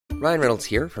Ryan Reynolds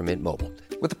here from Mint Mobile.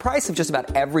 With the price of just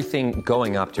about everything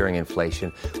going up during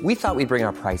inflation, we thought we'd bring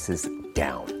our prices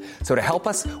down. So to help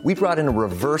us, we brought in a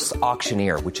reverse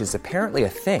auctioneer, which is apparently a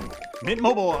thing. Mint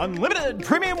Mobile Unlimited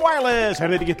Premium Wireless. How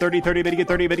to get 30, 30, bit to get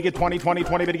 30, bit to get 20, 20,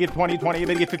 20, bit to get 20, 20,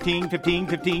 bit to get 15, 15,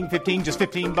 15, 15, just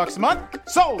 $15 a month?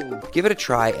 Sold! Give it a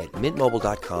try at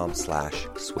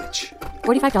mintmobile.com/switch.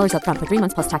 $45 up front for 3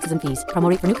 months plus taxes and fees. Promo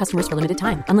rate for new customers for limited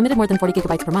time. Unlimited more than 40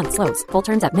 gigabytes per month. Slows full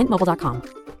terms at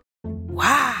mintmobile.com.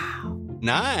 Wow.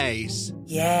 Nice.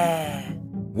 Yeah.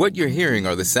 What you're hearing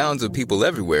are the sounds of people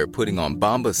everywhere putting on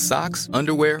Bombas socks,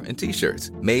 underwear, and T-shirts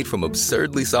made from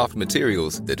absurdly soft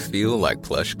materials that feel like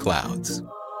plush clouds.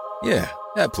 Yeah,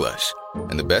 that plush.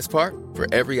 And the best part?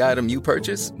 For every item you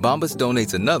purchase, Bombas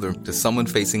donates another to someone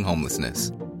facing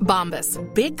homelessness. Bombas.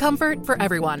 Big comfort for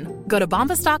everyone. Go to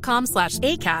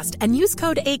bombas.com/ACAST and use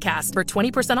code ACAST for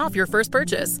 20% off your first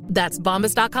purchase. That's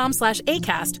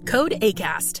bombas.com/ACAST. Code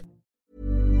ACAST.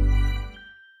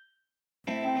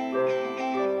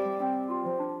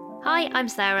 Hi, I'm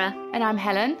Sarah. And I'm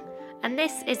Helen. And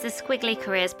this is the Squiggly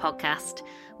Careers podcast,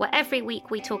 where every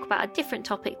week we talk about a different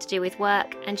topic to do with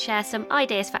work and share some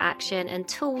ideas for action and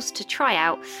tools to try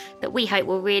out that we hope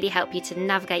will really help you to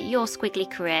navigate your squiggly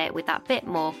career with that bit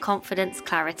more confidence,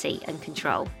 clarity and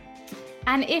control.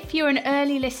 And if you're an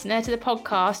early listener to the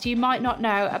podcast, you might not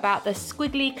know about the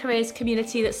Squiggly Careers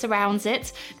community that surrounds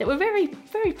it, that we're very,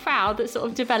 very proud that sort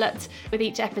of developed with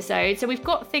each episode. So we've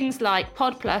got things like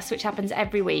Pod Plus, which happens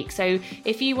every week. So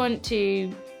if you want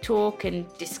to talk and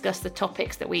discuss the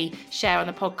topics that we share on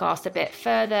the podcast a bit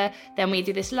further, then we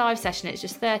do this live session. It's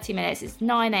just 30 minutes. It's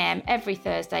 9 a.m. every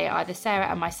Thursday. Either Sarah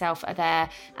and myself are there,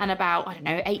 and about,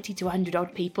 80 to 100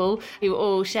 odd people who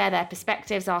all share their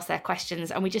perspectives, ask their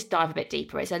questions, and we just dive a bit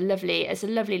deeper. It's a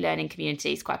lovely learning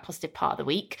community. It's quite a positive part of the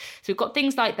week. So we've got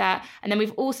things like that. And then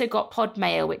we've also got Pod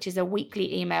Mail, which is a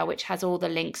weekly email which has all the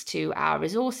links to our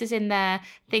resources in there.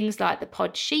 Things like the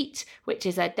Pod Sheet, which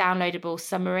is a downloadable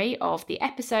summary of the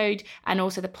episode, and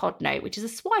also the Pod Note, which is a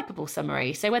swipeable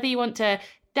summary. So whether you want to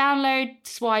download,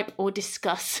 swipe or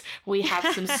discuss, we have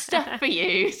some stuff for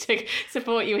you to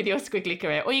support you with your squiggly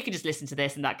career. Or you can just listen to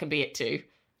this and that can be it too.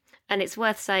 And it's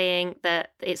worth saying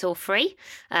that it's all free,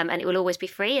 and it will always be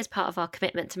free as part of our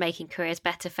commitment to making careers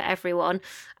better for everyone.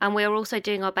 And we're also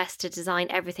doing our best to design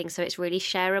everything so it's really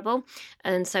shareable.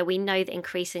 And so we know that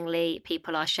increasingly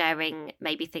people are sharing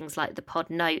maybe things like the Pod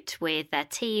Note with their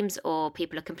teams, or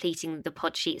people are completing the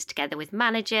Pod Sheets together with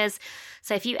managers.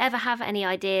 So if you ever have any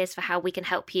ideas for how we can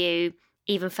help you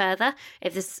even further,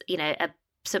 if there's,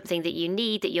 something that you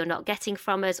need that you're not getting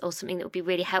from us, or something that would be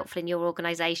really helpful in your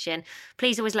organisation,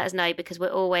 please always let us know, because we're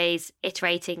always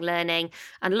iterating, learning,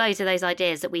 and loads of those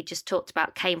ideas that we just talked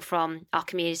about came from our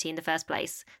community in the first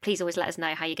place. Please always let us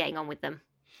know how you're getting on with them.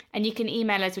 And you can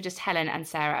email us with just Helen and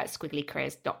Sarah at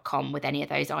squigglycareers.com with any of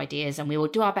those ideas, and we will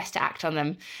do our best to act on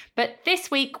them. But this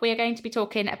week we are going to be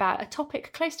talking about a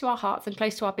topic close to our hearts and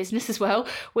close to our business as well,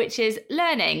 which is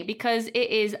learning, because it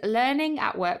is Learning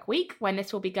at Work Week when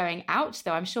this will be going out,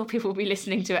 though I'm sure people will be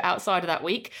listening to it outside of that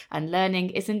week. And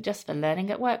learning isn't just for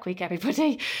Learning at Work Week,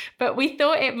 everybody. But we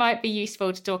thought it might be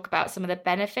useful to talk about some of the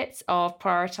benefits of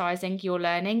prioritising your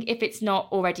learning. If it's not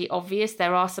already obvious,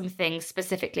 there are some things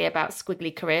specifically about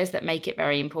squiggly careers that make it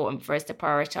very important for us to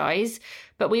prioritise.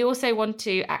 But we also want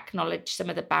to acknowledge some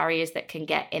of the barriers that can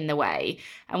get in the way.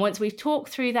 And once we've talked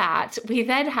through that, we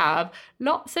then have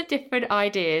lots of different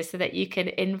ideas so that you can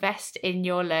invest in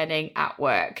your learning at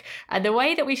work. And the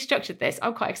way that we structured this,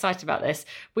 I'm quite excited about this.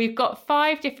 We've got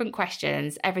 5 different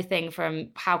questions, everything from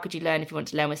how could you learn if you want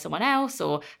to learn with someone else,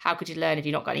 or how could you learn if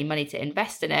you've not got any money to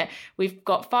invest in it. We've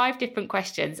got 5 different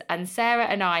questions, and Sarah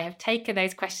and I have taken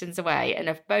those questions away and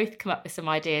have both come up with some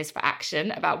ideas for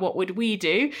action about what would we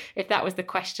do if that was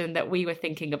the question that we were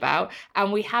thinking about,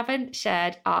 and we haven't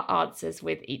shared our answers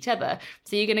with each other.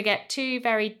 So you're going to get 2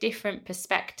 very different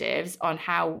perspectives on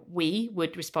how we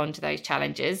would respond to those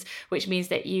challenges, which means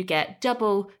that you get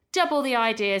double the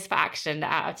ideas for action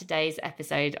out of today's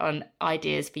episode on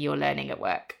ideas for your learning at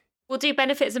work. We'll do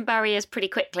benefits and barriers pretty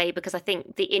quickly, because I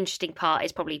think the interesting part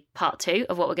is probably part 2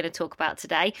 of what we're going to talk about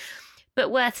today. But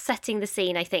worth setting the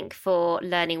scene, I think, for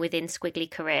learning within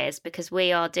squiggly careers, because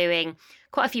we are doing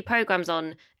quite a few programs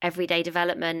on everyday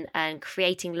development and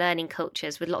creating learning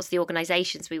cultures with lots of the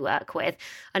organisations we work with.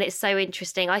 And it's so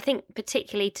interesting, I think,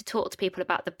 particularly to talk to people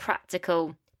about the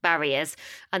practical barriers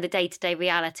and the day-to-day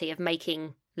reality of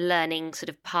making learning sort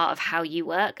of part of how you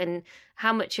work, and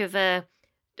how much of a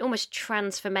almost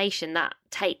transformation that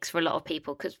takes for a lot of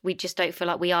people, because we just don't feel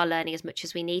like we are learning as much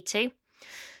as we need to.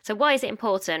 So why is it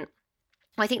important?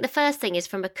 I think the first thing is,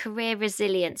 from a career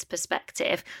resilience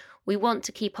perspective, we want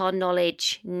to keep our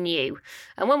knowledge new.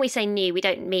 And when we say new, we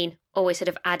don't mean always sort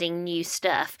of adding new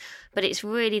stuff, but it's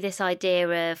really this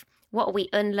idea of what are we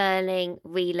unlearning,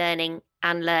 relearning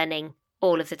and learning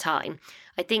all of the time.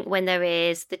 I think when there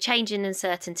is the change in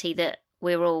uncertainty that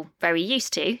we're all very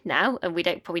used to now, and we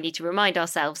don't probably need to remind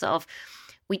ourselves of,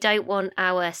 we don't want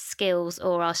our skills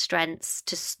or our strengths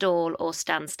to stall or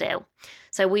stand still.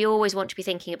 So we always want to be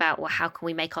thinking about, well, how can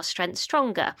we make our strengths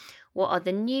stronger? What are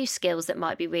the new skills that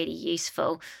might be really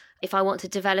useful? If I want to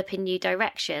develop in new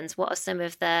directions, what are some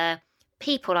of the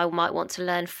people I might want to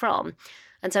learn from?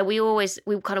 And so we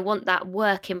kind of want that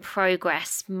work in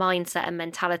progress mindset and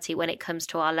mentality when it comes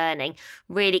to our learning,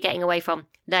 really getting away from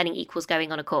learning equals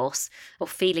going on a course or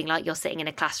feeling like you're sitting in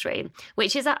a classroom,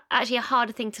 which is actually a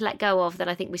harder thing to let go of than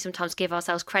I think we sometimes give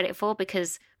ourselves credit for,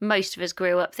 because most of us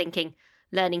grew up thinking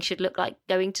learning should look like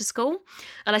going to school.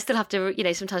 And I still have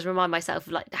to, sometimes remind myself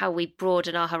of like how we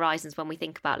broaden our horizons when we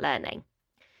think about learning.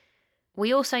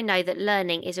 We also know that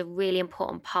learning is a really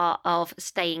important part of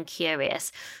staying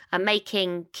curious and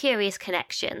making curious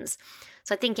connections.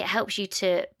 So I think it helps you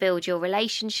to build your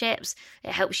relationships.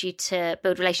 It helps you to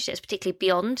build relationships, particularly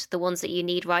beyond the ones that you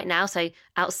need right now, so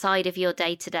outside of your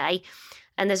day-to-day.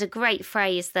 And there's a great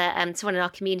phrase that someone in our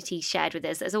community shared with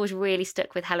us that's always really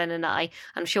stuck with Helen and I.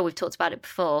 I'm sure we've talked about it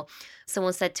before.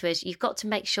 Someone said to us, you've got to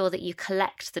make sure that you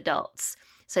collect the dots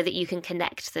so that you can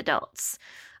connect the dots.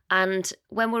 And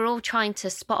when we're all trying to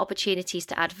spot opportunities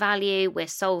to add value, we're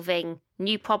solving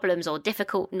new problems or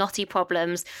difficult, knotty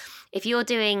problems. If you're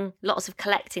doing lots of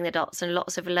collecting the dots and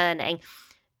lots of learning,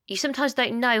 you sometimes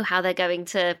don't know how they're going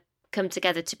to come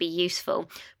together to be useful.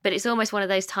 But it's almost one of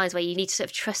those times where you need to sort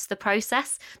of trust the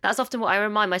process. That's often what I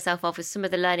remind myself of with some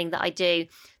of the learning that I do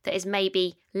that is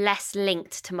maybe less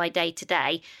linked to my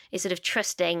day-to-day, is sort of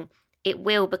trusting it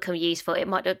will become useful. It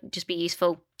might not just be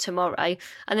useful tomorrow.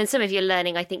 And then some of your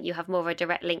learning, I think you have more of a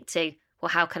direct link to, well,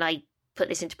 how can I put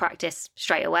this into practice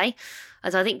straight away?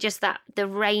 And so I think just that the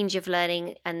range of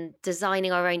learning and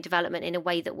designing our own development in a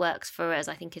way that works for us,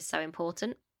 I think is so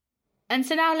important. And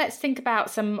so now let's think about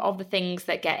some of the things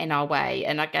that get in our way.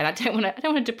 And again, I don't want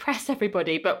to depress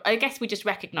everybody, but I guess we just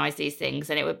recognise these things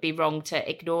and it would be wrong to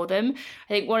ignore them.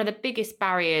 I think one of the biggest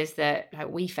barriers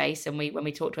that we face and when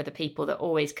we talk to other people that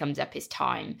always comes up is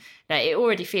time. Now, it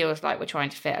already feels like we're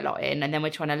trying to fit a lot in and then we're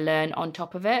trying to learn on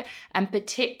top of it. And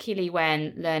particularly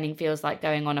when learning feels like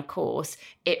going on a course,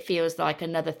 it feels like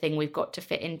another thing we've got to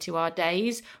fit into our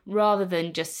days rather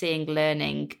than just seeing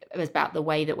learning as about the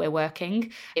way that we're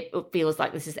working. It feels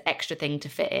like this is an extra thing to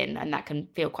fit in, and that can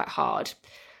feel quite hard.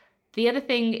 The other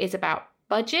thing is about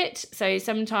budget. So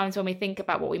sometimes when we think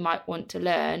about what we might want to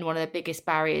learn, one of the biggest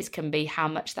barriers can be how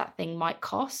much that thing might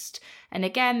cost. And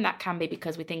again, that can be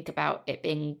because we think about it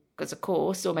being as a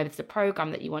course, or maybe it's a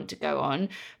program that you want to go on.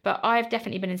 But I've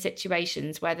definitely been in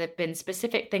situations where there have been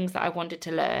specific things that I wanted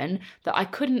to learn that I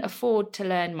couldn't afford to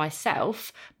learn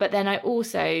myself, but then I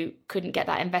also couldn't get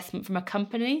that investment from a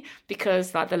company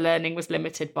because like the learning was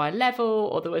limited by level,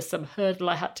 or there was some hurdle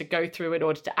I had to go through in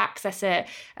order to access it.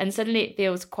 And suddenly it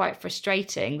feels quite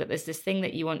frustrating that there's this thing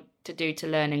that you want to do to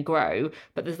learn and grow,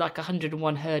 but there's like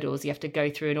 101 hurdles you have to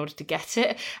go through in order to get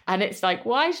it. And it's like,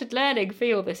 why should learning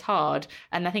feel this hard?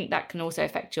 And I think that can also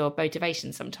affect your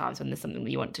motivation sometimes when there's something that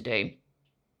you want to do.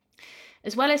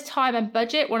 As well as time and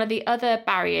budget, one of the other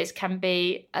barriers can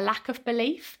be a lack of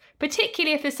belief,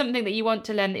 particularly if there's something that you want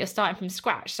to learn that you're starting from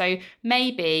scratch. So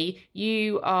maybe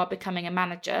you are becoming a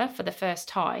manager for the first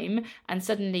time and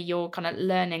suddenly you're kind of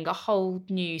learning a whole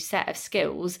new set of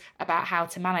skills about how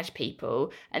to manage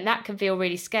people, and that can feel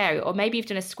really scary. Or maybe you've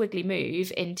done a squiggly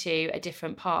move into a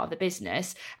different part of the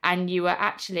business and you are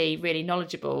actually really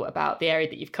knowledgeable about the area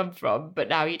that you've come from, but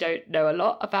now you don't know a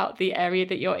lot about the area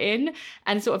that you're in,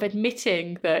 and sort of admitting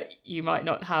that you might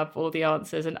not have all the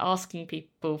answers and asking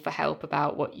people for help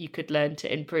about what you could learn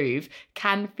to improve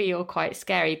can feel quite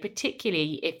scary,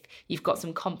 particularly if you've got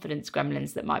some confidence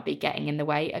gremlins that might be getting in the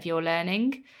way of your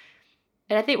learning.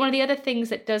 And I think one of the other things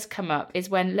that does come up is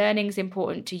when learning is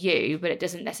important to you, but it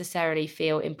doesn't necessarily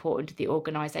feel important to the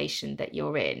organisation that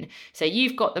you're in. So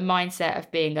you've got the mindset of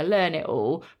being a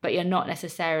learn-it-all, but you're not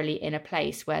necessarily in a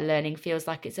place where learning feels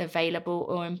like it's available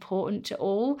or important to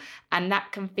all. And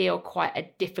that can feel quite a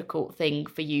difficult thing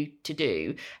for you to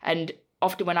do. And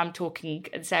often when I'm talking,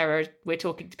 and Sarah, we're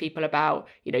talking to people about,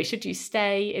 should you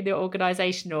stay in your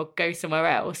organisation or go somewhere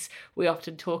else? We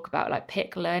often talk about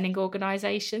pick learning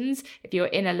organisations. If you're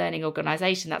in a learning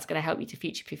organisation, that's going to help you to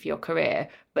future-proof your career.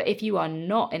 But if you are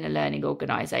not in a learning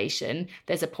organisation,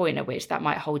 there's a point at which that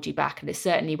might hold you back, and it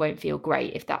certainly won't feel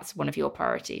great if that's one of your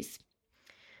priorities.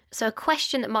 So a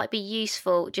question that might be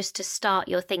useful just to start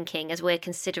your thinking as we're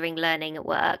considering learning at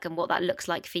work and what that looks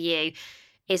like for you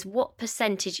is, what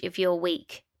percentage of your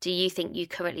week do you think you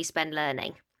currently spend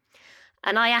learning?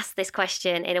 And I asked this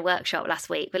question in a workshop last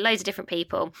week with loads of different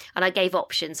people, and I gave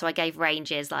options. So I gave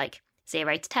ranges like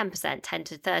 0 to 10%, 10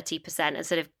 to 30%, and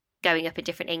sort of going up in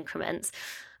different increments.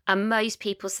 And most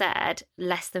people said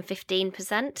less than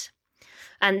 15%.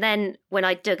 And then when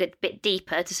I dug a bit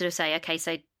deeper to sort of say, okay,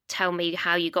 so tell me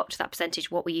how you got to that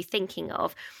percentage, what were you thinking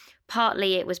of?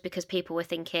 Partly it was because people were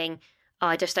thinking, oh,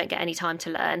 I just don't get any time to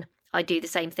learn. I do the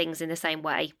same things in the same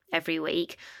way every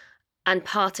week. And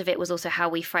part of it was also how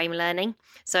we frame learning.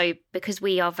 So because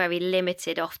we are very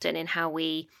limited often in how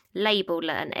we label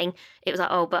learning, it was like,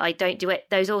 oh, but I don't do it.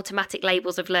 Those automatic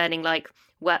labels of learning like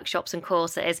workshops and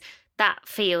courses, that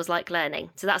feels like learning.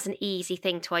 So that's an easy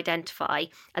thing to identify,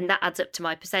 and that adds up to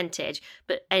my percentage.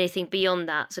 But anything beyond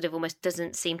that sort of almost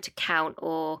doesn't seem to count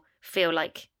or feel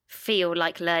like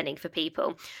learning for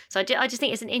people. So I just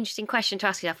think it's an interesting question to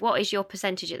ask yourself. What is your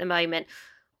percentage at the moment?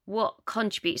 What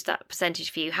contributes to that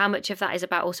percentage for you? How much of that is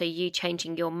about also you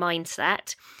changing your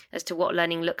mindset as to what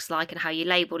learning looks like and how you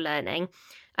label learning?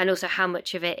 And also how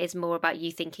much of it is more about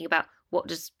you thinking about what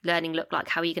does learning look like?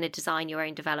 How are you going to design your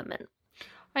own development?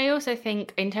 I also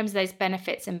think in terms of those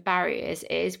benefits and barriers,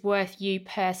 it is worth you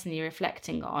personally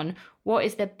reflecting on what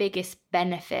is the biggest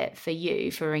benefit for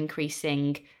you for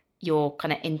increasing your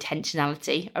kind of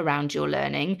intentionality around your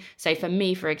learning. So for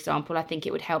me, for example, I think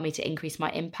it would help me to increase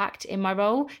my impact in my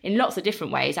role in lots of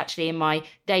different ways, actually, in my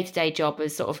day-to-day job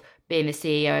as sort of being the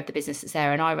CEO of the business that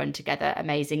Sarah and I run together,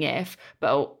 Amazing If,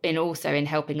 but also in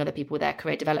helping other people with their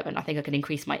career development. I think I can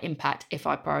increase my impact if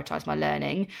I prioritise my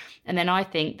learning. And then I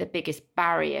think the biggest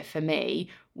barrier for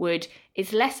me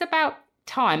is less about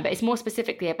time, but it's more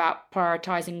specifically about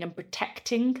prioritizing and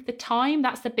protecting the time.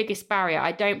 That's the biggest barrier.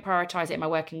 I don't prioritize it in my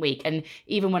working week, and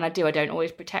even when I do, I don't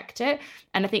always protect it.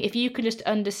 And I think if you can just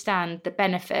understand the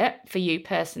benefit for you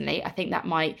personally, I think that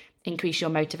might increase your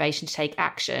motivation to take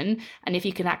action. And if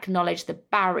you can acknowledge the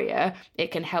barrier, it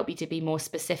can help you to be more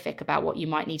specific about what you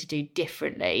might need to do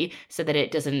differently so that it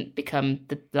doesn't become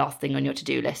the last thing on your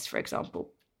to-do list, for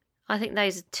example. I think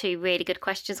those are two really good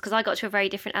questions, because I got to a very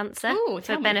different answer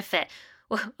for benefit.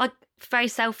 Well, very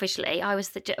selfishly,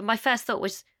 my first thought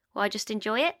was, well, I just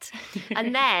enjoy it.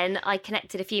 And then I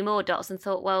connected a few more dots and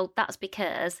thought, well, that's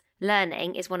because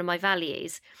learning is one of my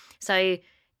values. So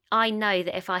I know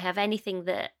that if I have anything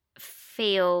that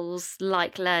feels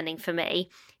like learning for me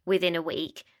within a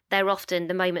week, they're often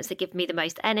the moments that give me the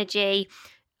most energy.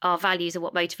 Our values are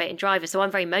what motivate and drive us. So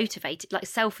I'm very motivated, like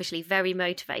selfishly very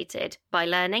motivated by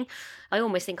learning. I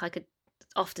almost think I could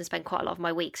often spend quite a lot of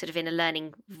my week sort of in a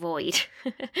learning void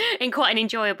in quite an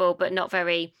enjoyable but not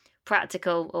very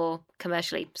practical or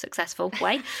commercially successful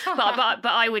way. but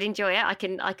I would enjoy it.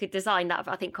 I could design that,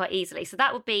 I think, quite easily. So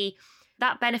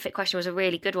that benefit question was a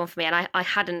really good one for me, and I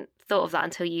hadn't thought of that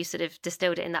until you sort of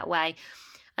distilled it in that way.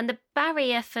 And the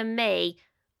barrier for me,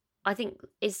 I think,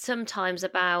 is sometimes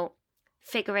about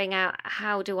figuring out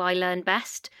how do I learn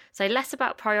best. So less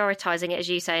about prioritizing it, as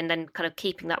you say, and then kind of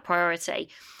keeping that priority,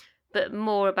 but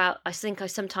more about, I think I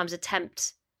sometimes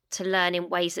attempt to learn in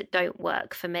ways that don't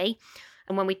work for me.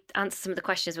 And when we answer some of the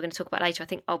questions we're going to talk about later, I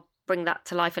think I'll bring that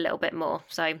to life a little bit more.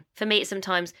 So for me, it's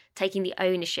sometimes taking the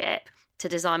ownership to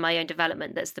design my own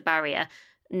development that's the barrier,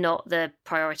 not the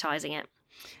prioritizing it.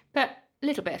 But a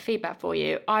little bit of feedback for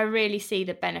you. I really see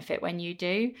the benefit when you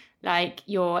do. Like,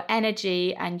 your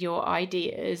energy and your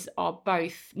ideas are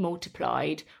both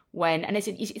multiplied and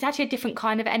it's actually a different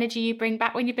kind of energy you bring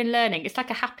back when you've been learning. It's like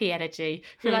a happy energy.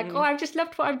 You're like, oh, I've just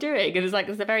loved what I'm doing. And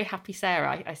there's a very happy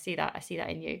Sarah. I see that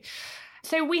in you.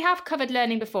 So we have covered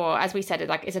learning before, as we said,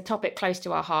 it's a topic close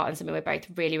to our heart and something we're both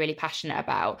really, really passionate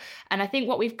about. And I think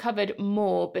what we've covered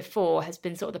more before has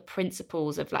been sort of the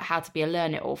principles of how to be a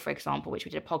learn-it-all, for example, which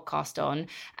we did a podcast on.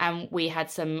 And we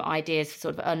had some ideas for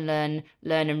sort of unlearn,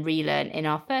 learn and relearn in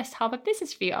our first Harvard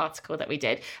Business Review article that we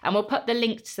did. And we'll put the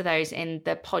links to those in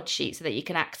the pod sheet so that you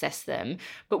can access them.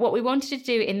 But what we wanted to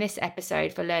do in this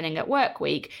episode for Learning at Work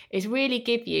Week is really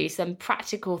give you some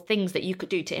practical things that you could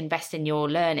do to invest in your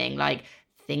learning, like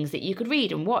things that you could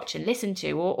read and watch and listen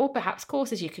to, or perhaps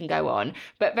courses you can go on,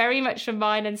 but very much from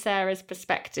mine and Sarah's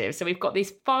perspective. So we've got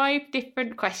these 5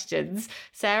 different questions.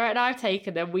 Sarah and I have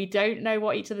taken them. We don't know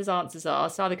what each other's answers are.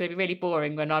 So they're going to be really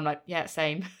boring when I'm like, yeah,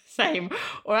 same.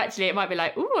 Or actually it might be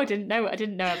like, oh, I didn't know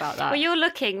about that. Well, you're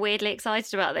looking weirdly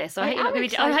excited about this. So I hope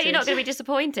you're not going to be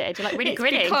disappointed. You're like really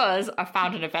grinning. Because I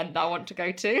found an event that I want to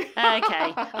go to. Okay.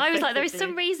 I was like, there is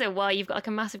some reason why you've got like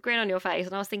a massive grin on your face,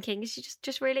 and I was thinking, is she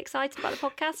just really excited about the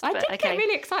podcast? podcast. I did get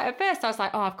really excited at first. I was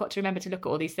like, I've got to remember to look at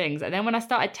all these things. And then when I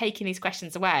started taking these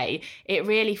questions away, it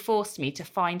really forced me to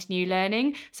find new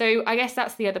learning. So I guess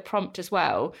that's the other prompt as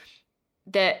well,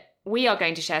 that we are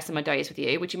going to share some ideas with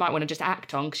you, which you might want to just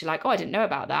act on because you're like, I didn't know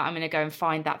about that. I'm going to go and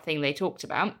find that thing they talked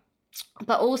about.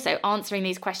 But also answering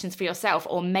these questions for yourself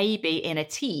or maybe in a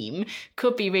team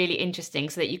could be really interesting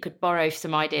so that you could borrow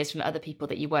some ideas from other people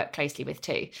that you work closely with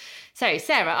too. So,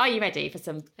 Sarah, are you ready for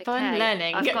some fun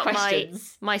learning I've got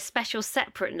questions? my special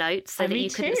separate notes so that you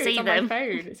couldn't see them.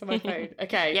 It's on my phone.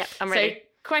 Okay. Yep, I'm ready. So,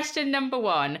 question number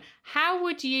 1. How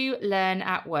would you learn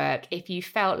at work if you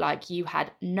felt like you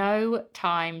had no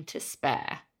time to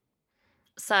spare?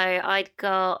 So I'd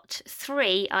got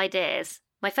 3 ideas.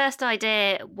 My first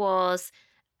idea was,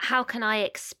 how can I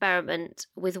experiment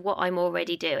with what I'm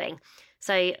already doing?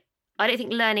 So I don't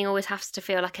think learning always has to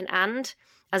feel like an and,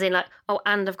 as in like,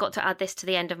 and I've got to add this to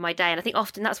the end of my day. And I think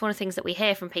often that's one of the things that we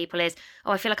hear from people is,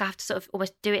 I feel like I have to sort of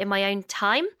almost do it in my own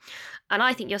time. And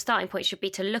I think your starting point should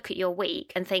be to look at your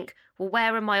week and think, well,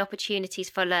 where are my opportunities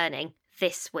for learning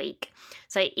this week?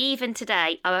 So even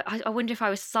today, I wonder if I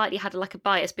was slightly had like a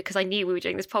bias because I knew we were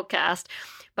doing this podcast,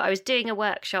 but I was doing a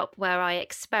workshop where I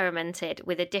experimented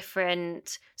with a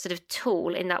different sort of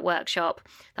tool in that workshop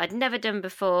that I'd never done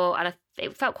before, and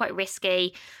it felt quite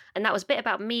risky. And that was a bit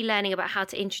about me learning about how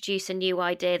to introduce a new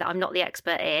idea that I'm not the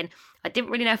expert in. I didn't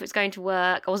really know if it was going to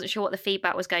work. I wasn't sure what the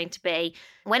feedback was going to be.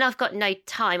 When I've got no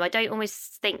time, I don't always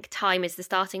think time is the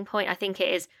starting point. I think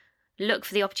it is look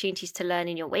for the opportunities to learn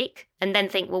in your week and then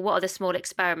think, well, what are the small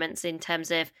experiments in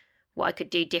terms of what I could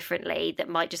do differently that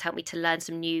might just help me to learn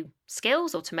some new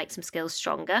skills or to make some skills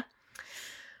stronger.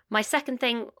 My second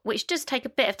thing, which does take a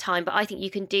bit of time, but I think you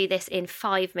can do this in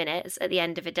 5 minutes at the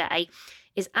end of a day,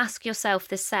 is ask yourself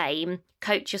the same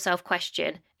coach yourself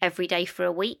question every day for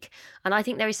a week. And I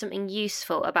think there is something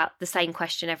useful about the same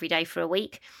question every day for a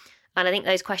week. And I think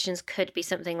those questions could be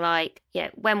something like,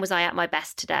 when was I at my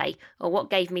best today? Or what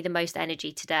gave me the most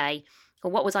energy today?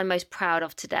 Or what was I most proud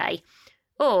of today?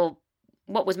 Or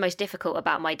what was most difficult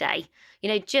about my day?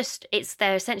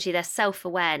 Essentially they're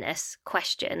self-awareness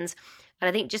questions. And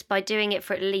I think just by doing it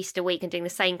for at least a week and doing the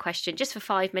same question just for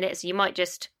 5 minutes, you might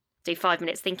just do 5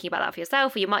 minutes thinking about that for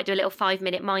yourself, or you might do a little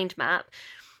 5-minute mind map.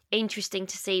 Interesting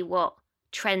to see what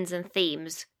trends and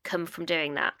themes come from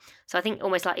doing that. So I think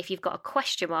almost like if you've got a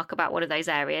question mark about one of those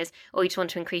areas, or you just want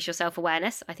to increase your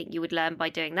self-awareness, I think you would learn by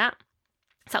doing that.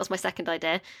 So that was my second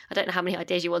idea. I don't know how many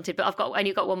ideas you wanted, but I've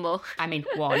only got one more. I mean,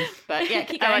 1, but yeah,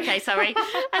 keep going. Okay, sorry.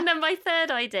 And then my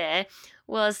third idea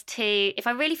was if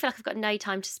I really feel like I've got no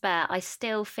time to spare, I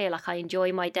still feel like I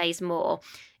enjoy my days more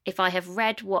if I have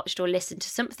read, watched, or listened to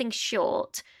something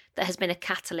short that has been a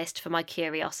catalyst for my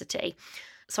curiosity.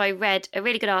 So I read a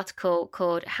really good article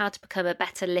called How to Become a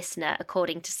Better Listener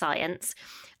According to Science.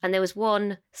 And there was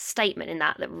one statement in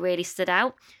that really stood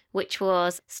out, which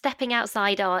was stepping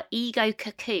outside our ego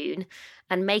cocoon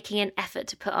and making an effort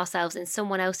to put ourselves in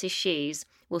someone else's shoes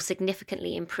will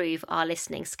significantly improve our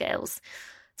listening skills.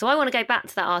 So I want to go back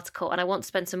to that article and I want to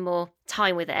spend some more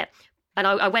time with it. And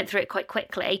I went through it quite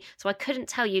quickly, so I couldn't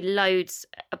tell you loads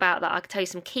about that. I could tell you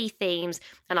some key themes,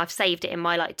 and I've saved it in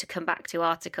my to come back to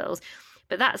articles.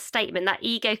 But that statement, that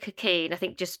ego cocoon, I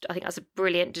think that's a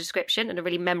brilliant description and a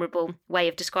really memorable way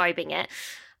of describing it.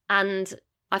 And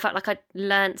I felt like I'd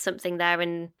learned something there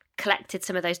and collected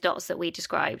some of those dots that we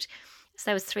described. So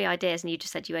there was 3 ideas, and you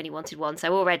just said you only wanted 1.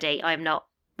 So already I'm not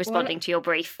responding to your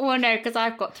brief. Well, no, because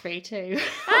I've got 3 too.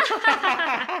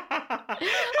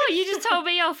 Oh, you just told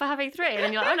me off for having 3, and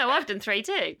then you're like, oh no, I've done 3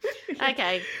 too.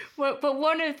 Okay. Well, but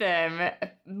one of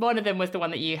them was the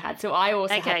one that you had. So I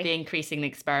also had the increasing the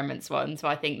experiments one. So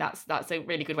I think that's a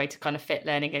really good way to kind of fit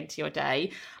learning into your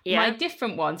day. Yeah. My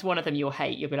different ones, one of them you'll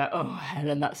hate. You'll be like, oh,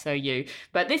 Helen, that's so you.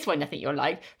 But this one I think you'll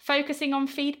like, focusing on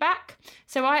feedback.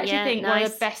 So I actually think one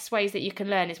of the best ways that you can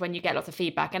learn is when you get lots of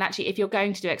feedback. And actually, if you're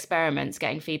going to do experiments,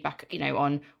 getting feedback,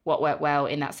 on what worked well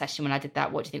in that session when I did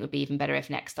that, what do you think would be even better if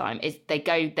next time, is they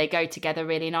go together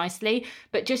really nicely.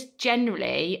 But just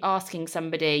generally asking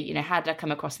somebody, how did I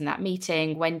come across in that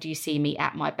meeting? When do you see me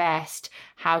at my best?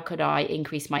 How could I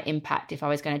increase my impact if I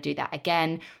was going to do that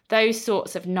again? Those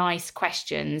sorts of nice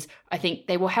questions, I think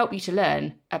they will help you to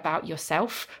learn about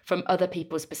yourself from other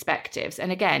people's perspectives.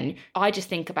 And again, I just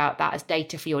think about that as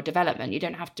data for your development. You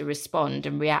don't have to respond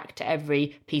and react to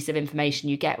every piece of information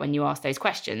you get when you ask those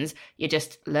questions. You're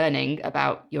just learning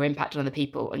about your impact on other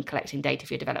people and collecting data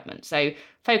for your development. So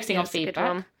focusing on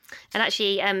feedback. And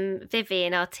actually, Vivi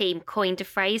in our team coined a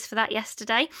phrase for that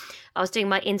yesterday. I was doing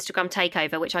my Instagram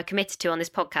takeover, which I committed to on this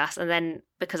podcast. And then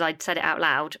because I'd said it out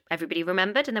loud, everybody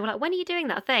remembered. And they were like, when are you doing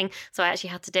that thing? So I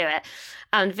actually had to do it.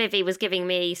 And Vivi was giving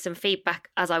me some feedback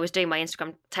as I was doing my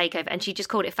Instagram takeover. And she just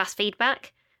called it fast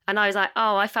feedback. And I was like,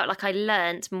 oh, I felt like I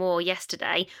learnt more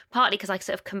yesterday, partly because I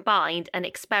sort of combined an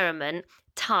experiment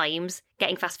times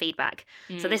getting fast feedback.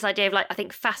 So this idea of, like, I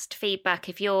think fast feedback,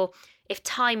 if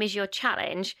time is your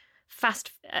challenge,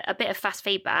 a bit of fast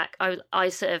feedback. I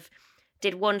sort of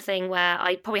did one thing where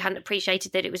I probably hadn't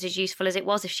appreciated that it was as useful as it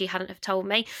was if she hadn't have told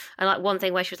me. And like one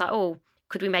thing where she was like, oh,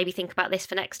 could we maybe think about this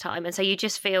for next time? And so you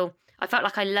just I felt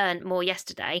like I learned more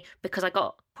yesterday because I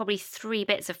got probably 3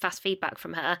 bits of fast feedback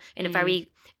from her in a very,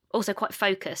 also quite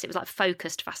focused. It was like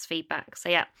focused fast feedback. So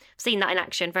yeah, I've seen that in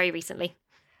action very recently.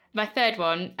 My third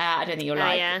one, I don't think you'll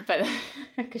like, but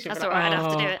that's all right. I'd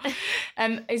have to do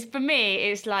it. Is for me,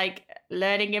 it's like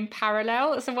learning in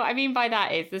parallel. So what I mean by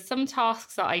that is there's some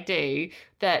tasks that I do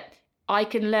that I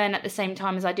can learn at the same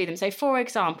time as I do them. So for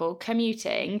example,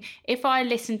 commuting, if I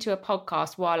listen to a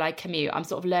podcast while I commute, I'm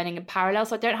sort of learning in parallel.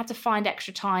 So I don't have to find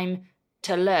extra time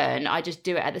to learn. I just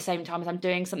do it at the same time as I'm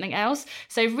doing something else.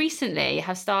 So recently I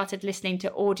have started listening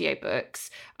to audiobooks.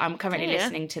 I'm currently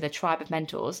listening to The Tribe of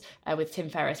Mentors with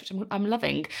Tim Ferriss, which I'm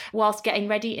loving, whilst getting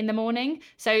ready in the morning.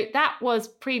 So that was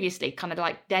previously kind of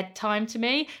like dead time to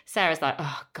me. Sarah's like,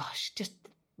 oh gosh, just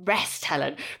rest,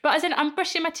 Helen. But as in, I'm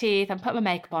brushing my teeth, I'm putting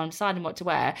my makeup on, deciding what to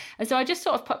wear. And so I just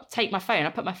sort of take my phone, I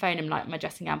put my phone in like my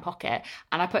dressing gown pocket,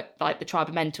 and I put like the Tribe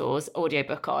of Mentors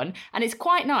audiobook on. And it's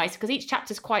quite nice because each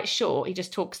chapter's quite short. He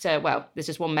just talks to, there's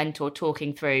just one mentor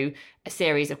talking through a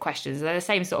series of questions. They're the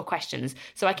same sort of questions.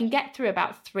 So I can get through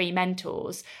about 3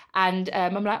 mentors. And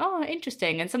I'm like, oh,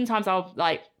 interesting. And sometimes I'll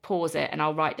like pause it and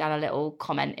I'll write down a little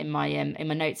comment in my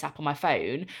notes app on my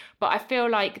phone. But I feel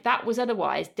like that was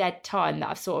otherwise dead time that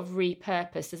I've sort of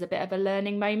repurposed as a bit of a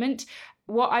learning moment.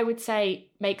 What I would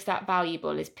say makes that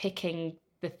valuable is picking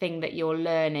the thing that you're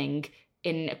learning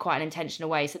in quite an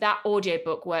intentional way. So that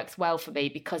audiobook works well for me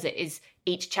because it is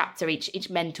each chapter,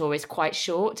 each mentor is quite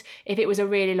short. If it was a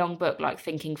really long book like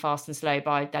Thinking Fast and Slow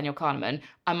by Daniel Kahneman,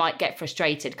 I might get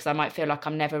frustrated because I might feel like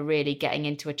I'm never really getting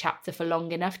into a chapter for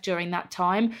long enough during that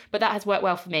time. But that has worked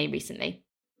well for me recently.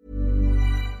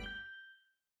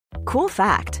 Cool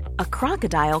fact, a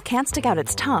crocodile can't stick out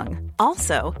its tongue.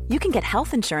 Also, you can get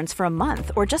health insurance for a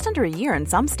month or just under a year in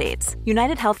some states.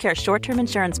 United Healthcare short-term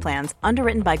insurance plans,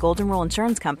 underwritten by Golden Rule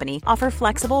Insurance Company, offer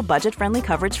flexible, budget-friendly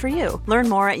coverage for you. Learn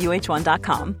more at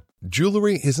uh1.com.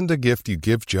 Jewelry isn't a gift you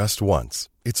give just once.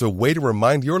 It's a way to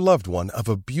remind your loved one of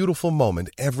a beautiful moment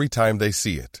every time they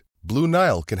see it. Blue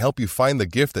Nile can help you find the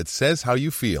gift that says how you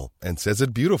feel and says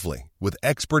it beautifully, with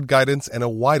expert guidance and a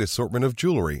wide assortment of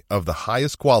jewelry of the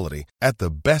highest quality at the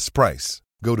best price.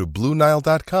 Go to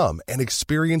BlueNile.com and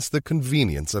experience the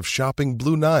convenience of shopping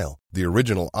Blue Nile, the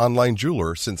original online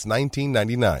jeweler since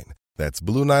 1999. That's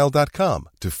BlueNile.com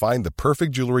to find the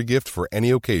perfect jewelry gift for any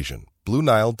occasion.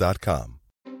 BlueNile.com.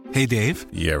 Hey, Dave.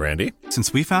 Yeah, Randy.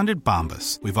 Since we founded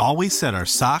Bombas, we've always said our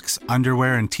socks,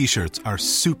 underwear, and T-shirts are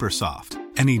super soft.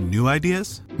 Any new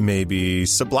ideas? Maybe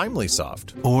sublimely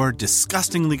soft. Or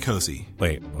disgustingly cozy.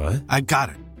 Wait, what? I got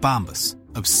it. Bombas.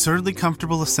 Absurdly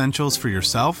comfortable essentials for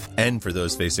yourself and for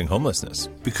those facing homelessness.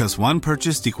 Because one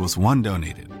purchased equals one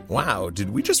donated. Wow, did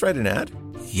we just write an ad?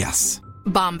 Yes.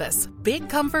 Bombas. Big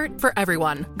comfort for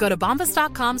everyone. Go to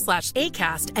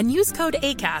bombas.com/ACAST and use code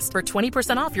ACAST for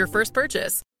 20% off your first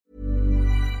purchase.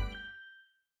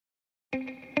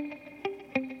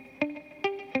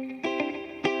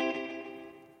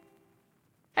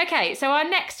 Okay, so our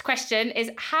next question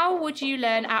is, how would you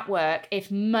learn at work if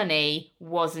money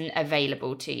wasn't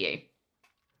available to you?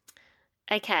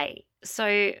 Okay,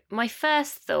 so my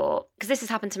first thought, because this has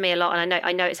happened to me a lot, and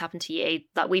I know it's happened to you,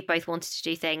 that we've both wanted to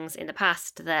do things in the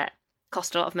past that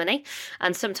cost a lot of money,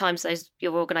 and sometimes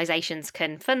your organisations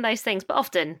can fund those things, but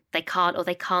often they can't, or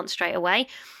they can't straight away.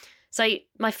 So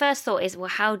my first thought is, well,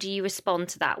 how do you respond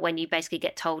to that when you basically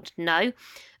get told no?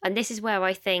 And this is where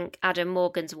I think Adam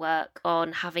Morgan's work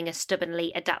on having a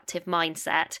stubbornly adaptive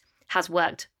mindset has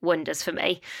worked wonders for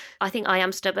me. I think I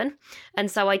am stubborn, and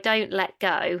so I don't let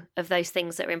go of those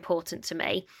things that are important to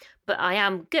me, but I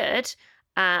am good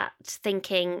at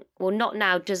thinking, well, not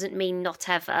now doesn't mean not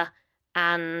ever,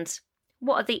 and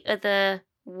what are the other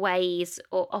ways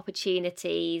or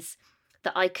opportunities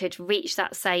that I could reach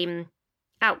that same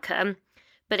outcome,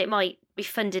 but it might be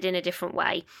funded in a different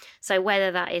way. So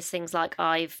whether that is things like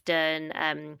I've done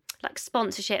like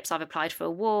sponsorships, I've applied for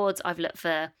awards, I've looked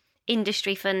for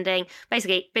industry funding,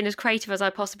 basically been as creative as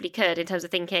I possibly could in terms of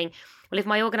thinking, well, if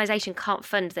my organisation can't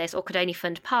fund this or could only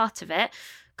fund part of it,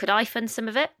 could I fund some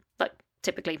of it? Like,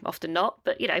 typically, often not,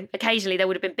 but, occasionally there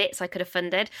would have been bits I could have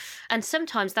funded. And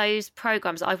sometimes those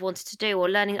programs that I've wanted to do or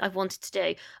learning that I've wanted to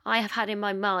do, I have had in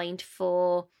my mind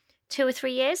for 2 or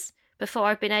 3 years before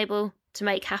I've been able to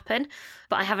make happen,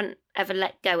 but I haven't ever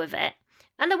let go of it.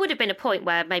 And there would have been a point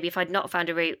where maybe if I'd not found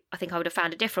a route, I think I would have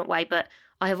found a different way, but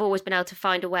I have always been able to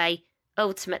find a way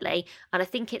ultimately. And I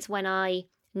think it's when I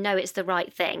know it's the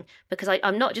right thing, because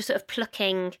I'm not just sort of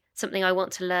plucking something I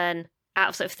want to learn out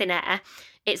of sort of thin air.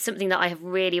 It's something that I have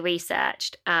really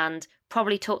researched and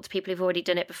probably talked to people who've already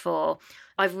done it before.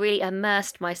 I've really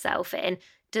immersed myself in,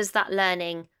 does that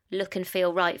learning look and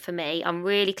feel right for me? I'm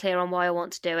really clear on why I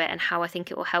want to do it and how I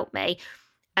think it will help me.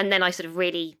 And then I sort of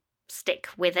really stick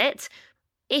with it.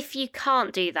 If you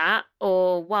can't do that,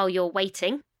 or while you're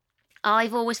waiting,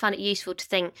 I've always found it useful to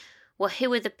think, well,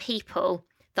 who are the people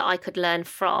that I could learn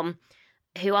from,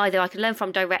 who either I could learn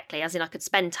from directly, as in I could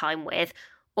spend time with,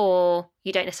 or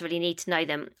you don't necessarily need to know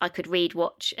them. I could read,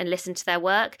 watch and listen to their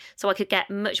work. So I could get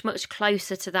much, much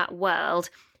closer to that world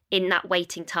in that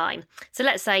waiting time. So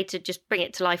let's say, to just bring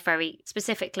it to life very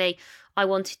specifically, I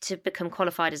wanted to become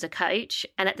qualified as a coach.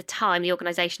 And at the time, the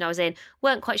organisation I was in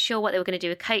weren't quite sure what they were going to do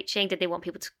with coaching. Did they want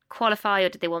people to qualify, or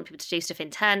did they want people to do stuff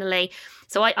internally?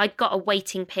 So I got a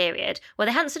waiting period. Well,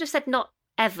 they hadn't sort of said not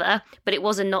ever, but it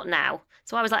was a not now.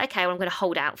 So I was like, okay, well, I'm going to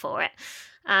hold out for it.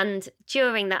 And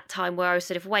during that time where I was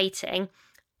sort of waiting,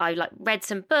 I read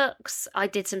some books. I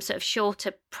did some sort of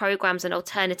shorter programs and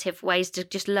alternative ways to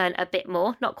just learn a bit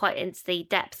more, not quite into the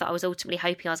depth that I was ultimately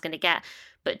hoping I was going to get,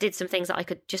 but did some things that I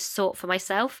could just sort for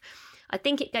myself. I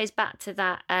think it goes back to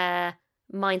that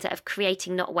mindset of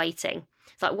creating, not waiting.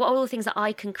 It's like, what are all the things that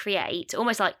I can create,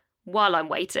 almost like while I'm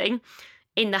waiting,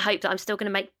 in the hope that I'm still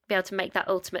going to be able to make that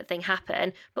ultimate thing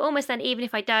happen. But almost then, even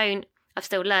if I don't, I've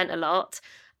still learned a lot.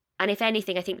 And if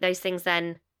anything, I think those things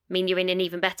then mean you're in an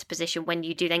even better position when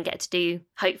you do then get to do,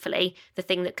 hopefully, the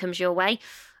thing that comes your way.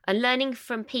 And learning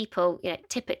from people,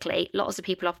 typically lots of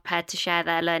people are prepared to share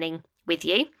their learning with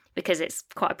you, because it's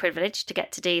quite a privilege to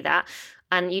get to do that.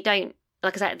 And you don't,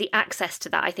 like I said, the access to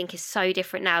that I think is so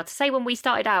different now. To say when we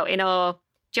started out in our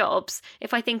jobs,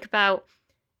 if I think about,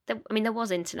 there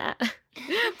was internet,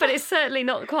 but it's certainly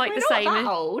not quite the same. Not that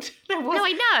old. No,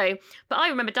 I know, but I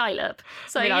remember dial-up.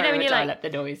 So when you're dial-up, the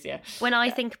noise, yeah. When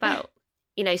I think about,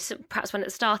 perhaps when at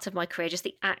the start of my career, just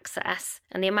the access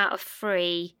and the amount of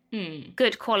free,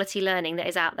 good quality learning that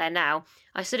is out there now,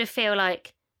 I sort of feel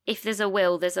like if there's a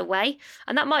will, there's a way.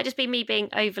 And that might just be me being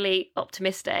overly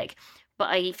optimistic.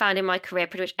 But I found in my career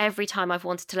pretty much every time I've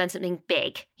wanted to learn something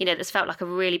big, that's felt like a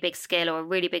really big skill or a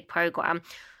really big program,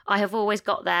 I have always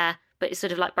got there, but it's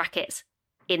sort of like brackets,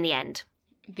 in the end.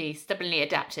 The stubbornly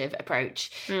adaptive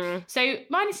approach. So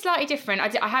mine is slightly different.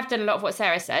 I have done a lot of what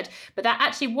Sarah said, but that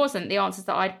actually wasn't the answers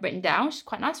that I'd written down, which is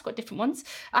quite nice. I've got different ones.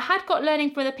 I had got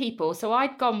learning from other people. So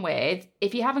I'd gone with,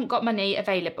 if you haven't got money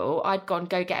available, I'd gone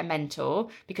go get a mentor,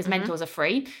 because mentors are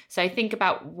free. So think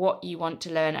about what you want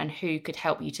to learn and who could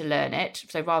help you to learn it.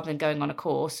 So rather than going on a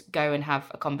course, go and have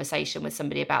a conversation with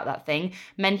somebody about that thing.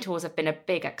 Mentors have been a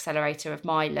big accelerator of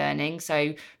my learning.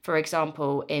 So for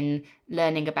example, in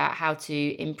learning about how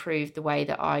to improve the way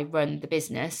that I run the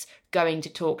business, going to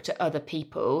talk to other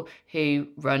people who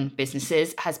run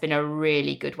businesses has been a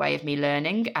really good way of me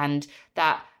learning. And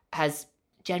that has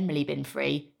generally been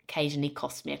free. Occasionally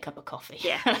cost me a cup of coffee.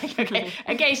 Yeah.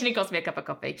 Occasionally cost me a cup of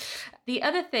coffee. The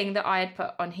other thing that I had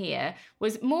put on here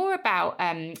was more about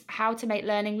how to make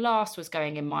learning last, was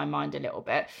going in my mind a little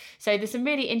bit. So there's some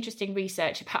really interesting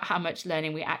research about how much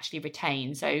learning we actually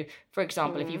retain. So for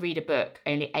example, if you read a book,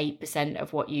 only 8%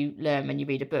 of what you learn when you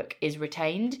read a book is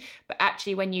retained. But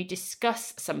actually when you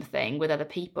discuss something with other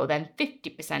people, then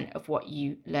 50% of what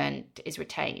you learned is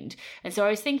retained. And so I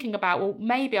was thinking about, well,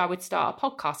 maybe I would start a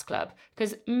podcast club,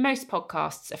 because most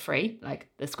podcasts are free, like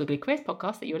the Squiggly Quiz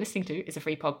podcast that you're listening to is a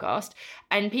free podcast,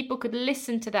 and people could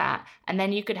listen to that, and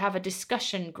then you could have a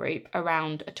discussion group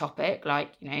around a topic like,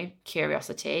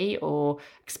 curiosity or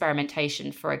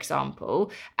experimentation, for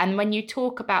example. And when you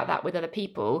talk about that with other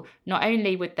people, not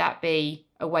only would that be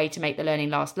a way to make the learning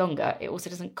last longer, it also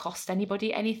doesn't cost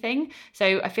anybody anything.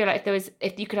 So I feel like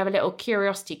if you could have a little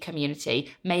curiosity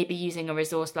community, maybe using a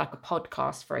resource like a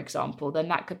podcast, for example, then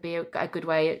that could be a good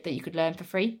way that you could learn for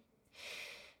free.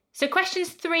 So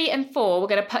questions 3 and 4 we're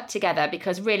going to put together,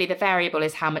 because really the variable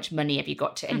is how much money have you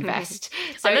got to invest.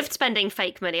 So I loved spending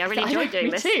fake money. I really enjoyed doing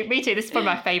this. Me too. This is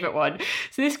probably my favourite one.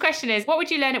 So this question is, what would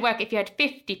you learn at work if you had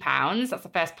 £50? That's the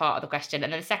first part of the question.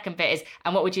 And then the second bit is,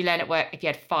 and what would you learn at work if you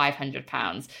had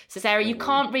 £500? So Sarah, you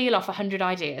can't reel off 100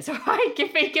 ideas, all right?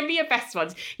 Give me your best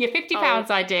ones. Your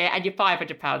 £50 idea and your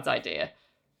 £500 idea.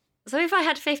 So if I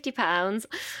had £50,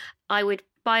 I would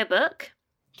buy a book.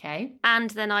 Okay. And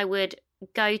then I would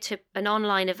go to an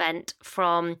online event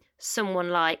from someone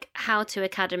like How to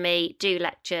Academy, Do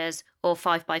Lectures, or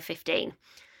 5x15.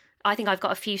 I think I've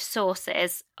got a few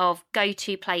sources of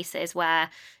go-to places where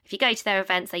if you go to their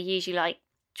events, they're usually like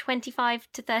 £25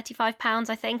 to £35,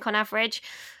 I think, on average.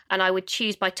 And I would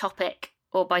choose by topic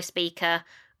or by speaker.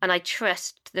 And I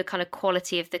trust the kind of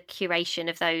quality of the curation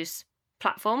of those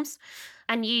platforms.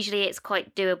 And usually it's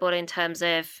quite doable in terms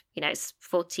of, it's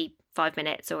 45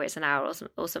 minutes or it's an hour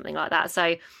or something like that.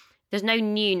 So there's no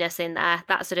newness in there.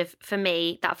 That sort of, for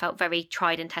me, that felt very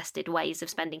tried and tested ways of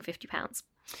spending £50.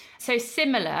 So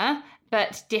similar,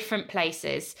 but different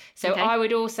places. So I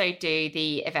would also do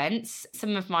the events.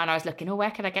 Some of mine I was looking,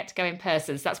 where can I get to go in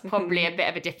person? So that's probably a bit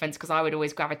of a difference because I would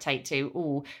always gravitate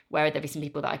to, where would there be some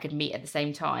people that I could meet at the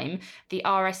same time? The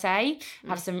RSA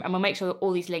have some, and we'll make sure that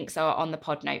all these links are on the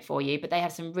pod note for you, but they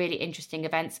have some really interesting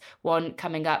events. One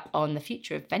coming up on the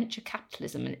future of venture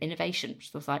capitalism and innovation,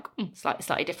 which was like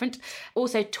slightly different.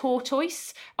 Also,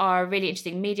 Tortoise are a really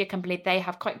interesting media company. They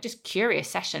have quite just curious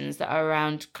sessions that are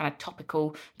around kind of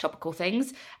topical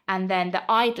things. And then the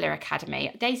Idler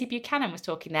Academy, Daisy Buchanan was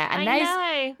talking there, and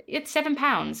it's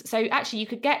 £7. So actually you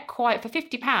could get for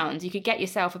 £50 you could get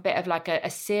yourself a bit of like a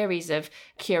series of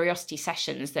curiosity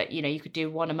sessions that you could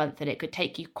do one a month, and it could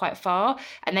take you quite far.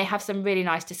 And they have some really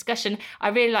nice discussion. I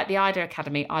really like the Idler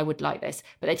Academy. I would like this,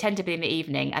 but they tend to be in the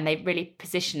evening, and they really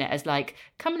position it as like,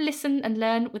 come and listen and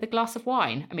learn with a glass of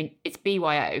wine. I mean, it's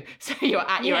BYO, so you're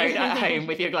at your own at home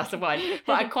with your glass of wine,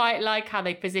 but I quite like how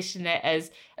they position it as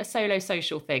a solo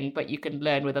social thing, but you can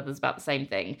learn with others about the same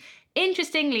thing.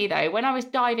 Interestingly, though, when I was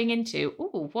diving into,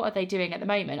 what are they doing at the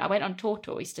moment? I went on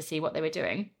Tortoise to see what they were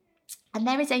doing. And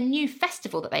there is a new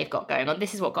festival that they've got going on.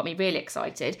 This is what got me really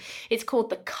excited. It's called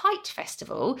the Kite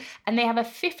Festival, and they have a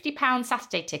 £50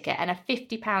 Saturday ticket and a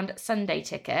 £50 Sunday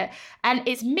ticket, and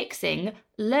it's mixing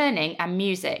learning and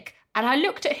music. And I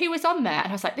looked at who was on there and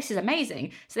I was like, this is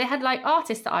amazing. So they had like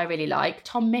artists that I really like.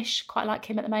 Tom Misch, quite like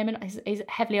him at the moment. He's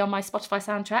heavily on my Spotify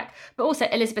soundtrack. But also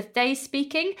Elizabeth Day's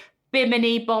speaking.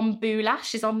 Bimini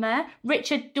Bombulash is on there.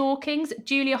 Richard Dawkins,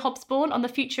 Julia Hobsbawm on the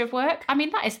future of work. I mean,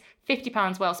 that is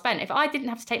 £50 well spent. If I didn't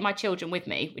have to take my children with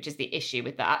me, which is the issue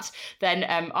with that, then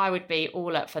I would be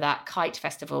all up for that. Kite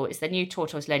Festival. It's the new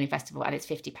Tortoise Learning Festival and it's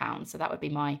 £50. So that would be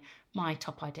my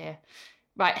top idea.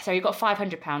 Right, so you've got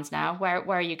 £500 now. Where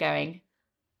are you going?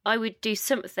 I would do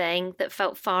something that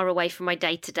felt far away from my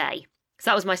day-to-day. So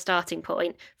that was my starting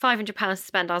point. £500 to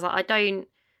spend. I was like,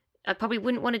 I probably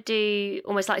wouldn't want to do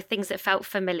almost like things that felt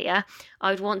familiar.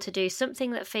 I would want to do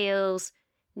something that feels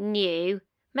new,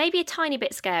 maybe a tiny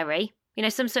bit scary,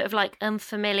 some sort of like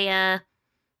unfamiliar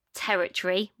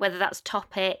territory, whether that's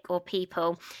topic or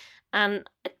people. And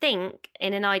I think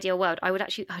in an ideal world, I would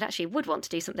actually want to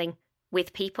do something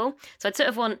with people. So I'd sort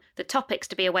of want the topics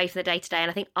to be away from the day-to-day,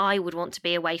 and I think I would want to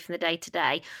be away from the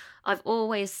day-to-day. I've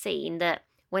always seen that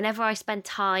whenever I spend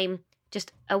time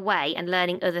just away and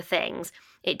learning other things,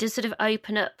 it does sort of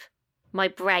open up my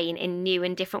brain in new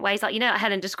and different ways. Like, like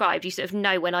Helen described, you sort of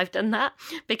know when I've done that,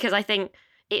 because I think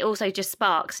it also just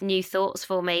sparks new thoughts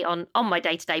for me on my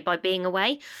day-to-day by being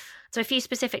away. So a few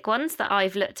specific ones that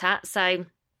I've looked at. So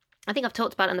I think I've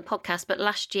talked about it on the podcast, but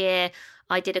last year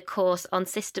I did a course on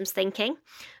systems thinking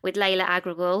with Layla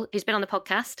Agrawal, who's been on the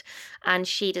podcast, and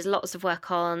she does lots of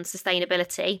work on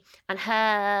sustainability, and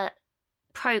her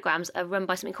programs are run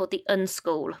by something called the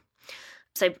Unschool.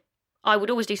 So I would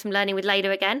always do some learning with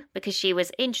Layla again because she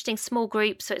was interesting, small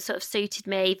groups, so it sort of suited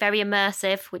me, very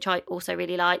immersive, which I also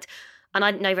really liked. And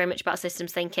I didn't know very much about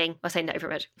systems thinking. I say no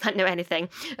very much. I didn't know anything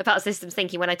about systems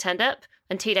thinking when I turned up,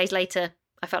 and 2 days later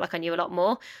I felt like I knew a lot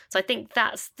more. So I think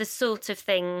that's the sort of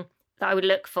thing that I would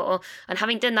look for. And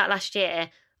having done that last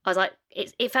year, I was like,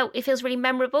 it feels really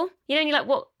memorable. And you're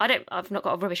like, I've not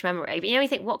got a rubbish memory, but you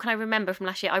think, what can I remember from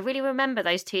last year? I really remember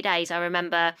those 2 days. I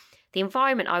remember the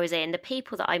environment I was in, the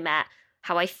people that I met,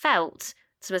 how I felt,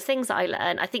 some of the things that I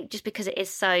learned. I think just because it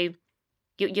is so,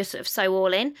 you're sort of so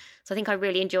all in. So I think I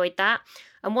really enjoyed that.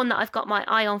 And one that I've got my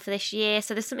eye on for this year,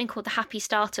 so there's something called the Happy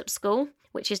Startup School,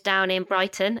 which is down in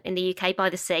Brighton in the UK by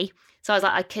the sea. So I was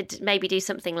like, I could maybe do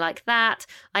something like that.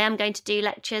 I am going to do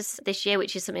lectures this year,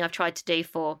 which is something I've tried to do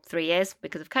for 3 years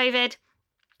because of COVID.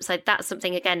 So that's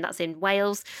something, again, that's in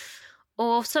Wales.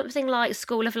 Or something like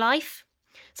School of Life.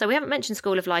 So we haven't mentioned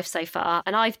School of Life so far,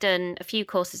 and I've done a few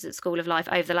courses at School of Life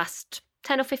over the last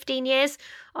 10 or 15 years.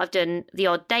 I've done the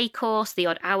odd day course, the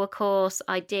odd hour course.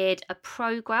 I did a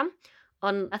programme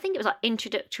on, I think it was like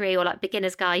introductory or like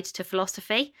beginner's guide to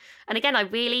philosophy. And again, I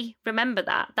really remember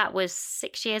that. That was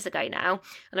 6 years ago now.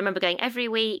 And I remember going every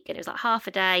week and it was like half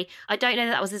a day. I don't know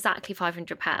that was exactly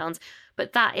 £500,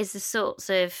 but that is the sorts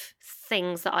of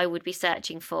things that I would be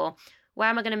searching for. Where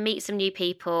am I going to meet some new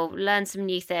people, learn some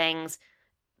new things,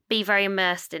 be very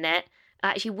immersed in it? It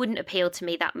actually wouldn't appeal to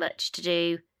me that much to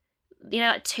do,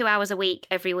 like 2 hours a week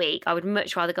every week. I would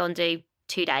much rather go and do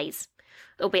 2 days.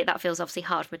 Albeit that feels obviously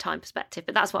hard from a time perspective,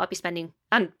 but that's what I'd be spending,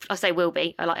 and I say will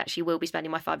be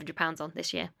spending my £500 on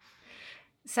this year.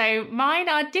 So mine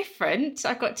are different.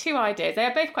 I've got 2 ideas. They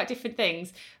are both quite different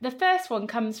things. The first one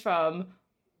comes from,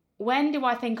 when do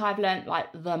I think I've learnt like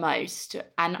the most?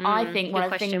 And I think one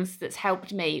of the things that's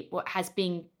helped me has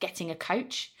been getting a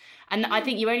coach. And I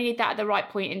think you only need that at the right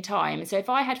point in time. So if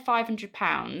I had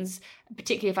 £500,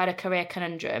 particularly if I had a career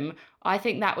conundrum, I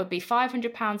think that would be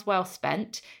 £500 well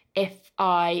spent if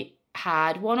I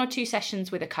had 1 or 2 sessions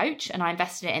with a coach and I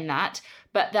invested it in that,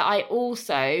 but that I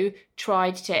also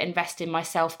tried to invest in my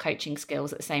self-coaching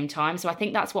skills at the same time. So I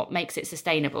think that's what makes it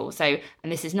sustainable. So,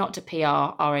 and this is not to PR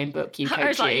our own book, You Coach You. I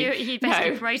was like, you'd best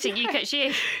be promoting You Coach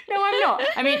You. No, I'm not.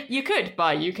 I mean, you could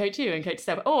buy You Coach You and Coach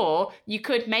Yourself, or you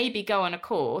could maybe go on a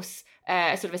course,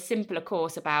 sort of a simpler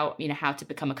course about, how to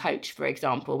become a coach, for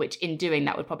example, which in doing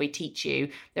that would probably teach you.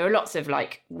 There are lots of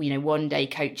like, 1-day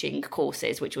coaching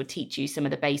courses, which will teach you some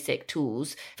of the basic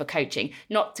tools for coaching,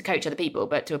 not to coach other people,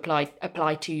 but to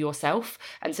apply to yourself.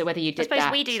 And so whether you did that. I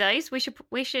suppose we do those.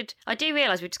 We should. I do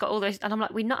realise we've just got all those, and I'm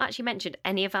like, we've not actually mentioned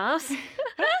any of ours,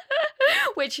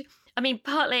 which, I mean,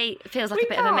 partly feels like a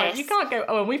bit of a miss. You can't go,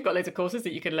 and we've got loads of courses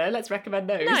that you can learn. Let's recommend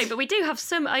those. No, but we do have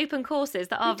some open courses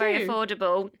that are very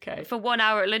affordable for 1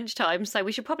 hour at lunchtime. So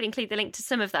we should probably include the link to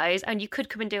some of those. And you could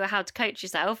come and do a How to Coach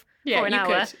Yourself for an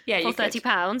hour for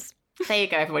 £30. There you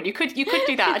go, everyone. You could do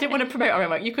that. I didn't want to promote our own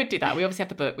work. You could do that. We obviously have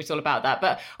the book, which is all about that.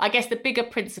 But I guess the bigger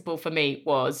principle for me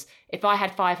was, if I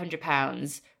had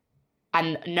 £500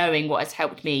 and knowing what has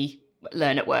helped me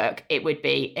learn at work, it would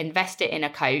be invest it in a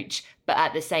coach, but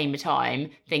at the same time,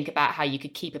 think about how you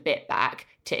could keep a bit back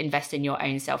to invest in your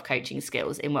own self-coaching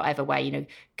skills in whatever way,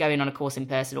 going on a course in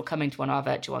person or coming to one of our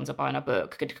virtual ones or buying our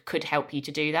book could help you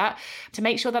to do that. To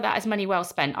make sure that that is money well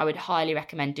spent, I would highly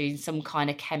recommend doing some kind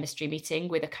of chemistry meeting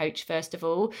with a coach, first of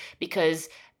all, because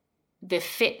the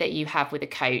fit that you have with a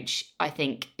coach, I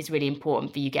think, is really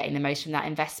important for you getting the most from that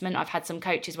investment. I've had some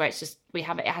coaches where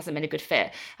it hasn't been a good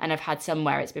fit, and I've had some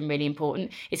where it's been really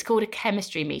important. It's called a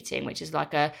chemistry meeting, which is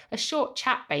like a short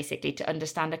chat basically to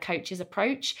understand a coach's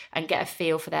approach and get a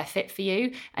feel for their fit for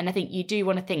you. And I think you do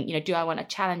want to think, do I want a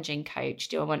challenging coach?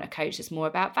 Do I want a coach that's more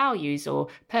about values or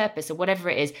purpose or whatever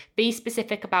it is? Be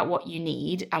specific about what you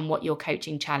need and what your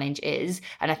coaching challenge is.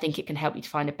 And I think it can help you to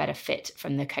find a better fit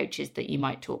from the coaches that you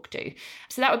might talk to.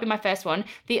 So that would be my first one.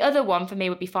 The other one for me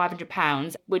would be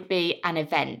 £500, would be an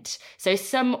event. So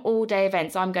some all-day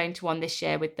events. I'm going to one this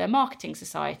year with the Marketing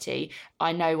Society.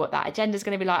 I know what that agenda is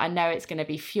going to be like. I know it's going to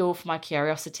be fuel for my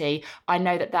curiosity. I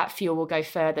know that fuel will go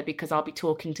further because I'll be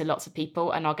talking to lots of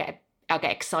people and I'll get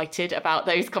excited about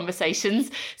those conversations.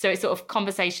 So it's sort of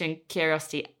conversation,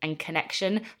 curiosity and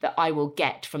connection that I will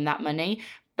get from that money.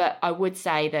 But I would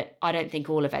say that I don't think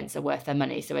all events are worth their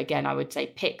money. So again, I would say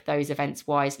pick those events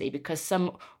wisely, because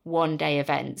some one-day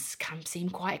events can seem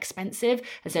quite expensive.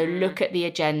 And so look at the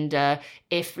agenda.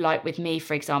 If, like with me,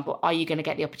 for example, are you going to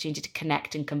get the opportunity to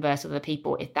connect and converse with other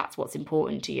people if that's what's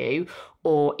important to you?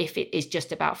 Or if it is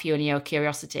just about fueling your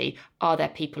curiosity, are there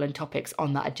people and topics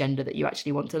on that agenda that you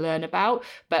actually want to learn about?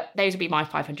 But those would be my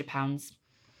 £500.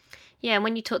 Yeah, and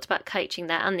when you talked about coaching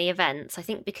there and the events, I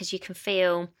think because you can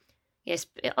feel... Yes,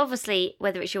 obviously,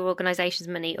 whether it's your organisation's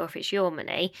money or if it's your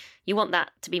money, you want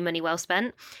that to be money well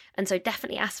spent. And so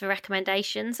definitely ask for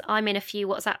recommendations. I'm in a few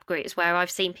WhatsApp groups where I've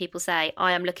seen people say,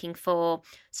 I am looking for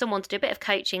someone to do a bit of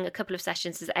coaching, a couple of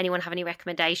sessions. Does anyone have any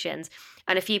recommendations?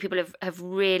 And a few people have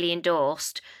really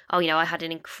endorsed, I had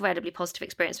an incredibly positive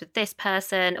experience with this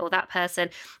person or that person,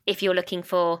 if you're looking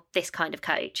for this kind of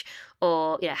coach.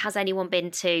 Or, has anyone been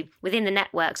to, within the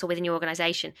networks or within your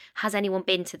organisation, has anyone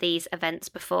been to these events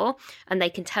before? And they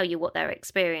can tell you what their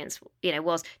experience,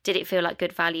 was. Did it feel like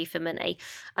good value for money?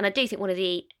 And I do think one of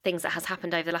the things that has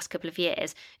happened over the last couple of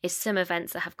years is some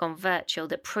events that have gone virtual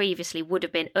that previously would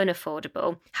have been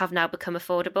unaffordable have now become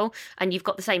affordable. And you've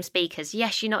got the same speakers.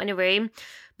 Yes, you're not in a room,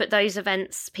 but those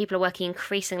events, people are working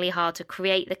increasingly hard to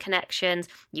create the connections.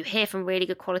 You hear from really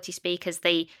good quality speakers.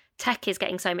 The tech is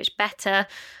getting so much better.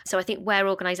 So I think where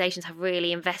organisations have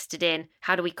really invested in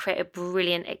how do we create a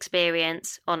brilliant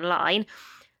experience online,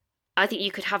 I think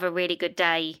you could have a really good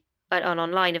day an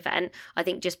online event, I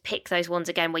think just pick those ones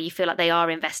again where you feel like they are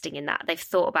investing in that. They've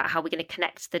thought about how we're going to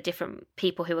connect the different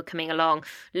people who are coming along.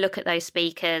 Look at those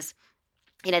speakers.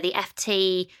 You know, the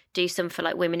FT do some for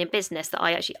like women in business that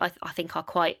I think are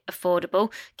quite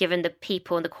affordable given the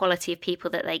people and the quality of people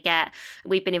that they get.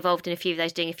 We've been involved in a few of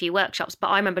those, doing a few workshops, but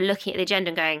I remember looking at the agenda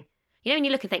and going, you know, when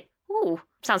you look and think, oh,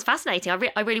 sounds fascinating.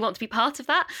 I really want to be part of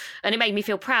that. And it made me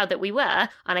feel proud that we were.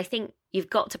 And I think you've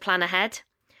got to plan ahead.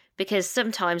 Because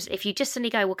sometimes if you just suddenly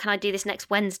go, well, can I do this next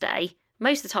Wednesday?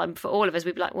 Most of the time for all of us,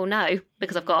 we'd be like, well, no,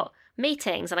 because I've got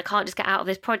meetings and I can't just get out of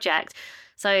this project.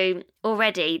 So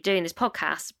already doing this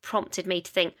podcast prompted me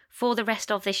to think for the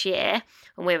rest of this year,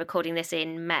 and we're recording this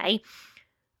in May,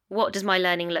 what does my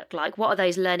learning look like? What are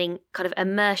those learning kind of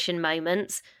immersion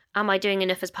moments? Am I doing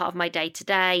enough as part of my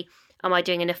day-to-day? Am I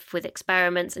doing enough with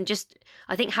experiments? And just,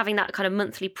 I think having that kind of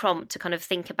monthly prompt to kind of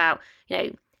think about, you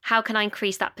know, how can I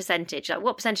increase that percentage? Like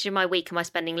what percentage of my week am I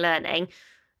spending learning?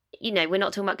 You know, we're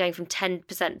not talking about going from 10%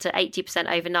 to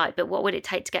 80% overnight, but what would it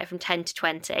take to get from 10 to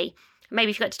 20? Maybe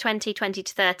if you got to 20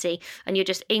 to 30, and you're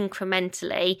just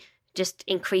incrementally just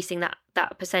increasing that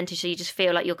percentage, so you just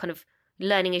feel like you're kind of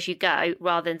learning as you go,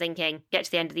 rather than thinking, get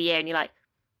to the end of the year and you're like,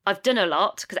 I've done a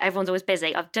lot, because everyone's always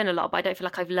busy. I've done a lot, but I don't feel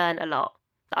like I've learned a lot.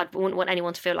 I wouldn't want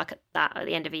anyone to feel like that at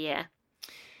the end of a year.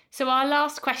 So our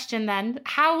last question then,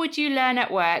 how would you learn at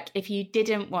work if you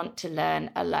didn't want to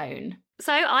learn alone?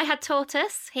 So I had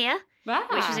Tortoise here, wow,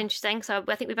 which was interesting. So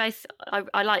I think we both,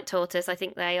 I like Tortoise. I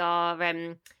think they are,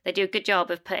 they do a good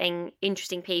job of putting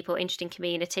interesting people, interesting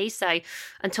communities. So,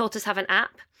 and Tortoise have an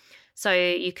app. So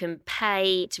you can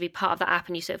pay to be part of that app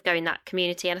and you sort of go in that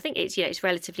community. And I think it's, you know, it's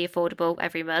relatively affordable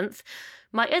every month.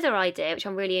 My other idea, which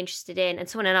I'm really interested in, and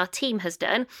someone in our team has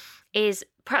done, is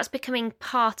perhaps becoming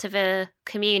part of a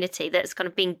community that's kind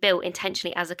of being built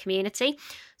intentionally as a community.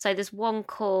 So there's one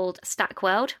called Stack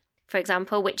World, for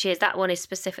example, that one is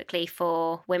specifically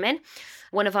for women.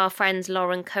 One of our friends,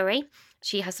 Lauren Curry,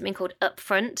 she has something called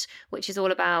Upfront, which is all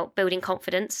about building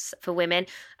confidence for women.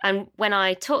 And when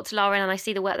I talk to Lauren and I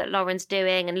see the work that Lauren's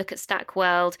doing and look at Stack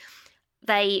World,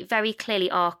 they very clearly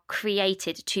are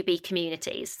created to be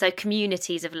communities. So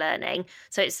communities of learning.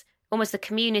 So it's almost the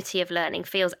community of learning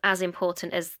feels as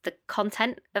important as the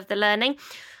content of the learning.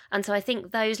 And so I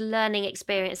think those learning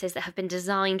experiences that have been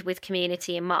designed with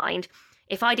community in mind,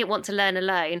 if I didn't want to learn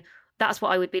alone, that's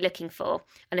what I would be looking for.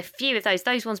 And a few of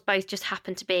those ones both just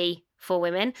happen to be for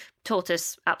women.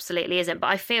 Tortoise absolutely isn't. But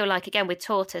I feel like, again, with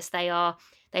Tortoise, they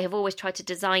have always tried to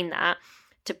design that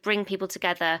to bring people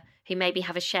together who maybe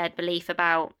have a shared belief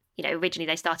about, you know, originally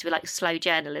they started with like slow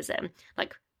journalism,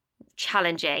 like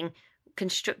challenging,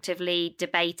 constructively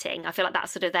debating. I feel like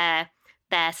that's sort of their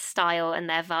style and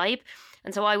their vibe.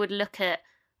 And so I would look at,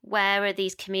 where are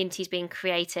these communities being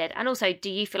created? And also,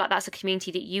 do you feel like that's a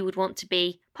community that you would want to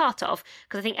be part of?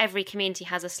 Because I think every community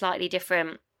has a slightly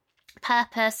different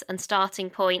purpose and starting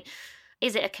point.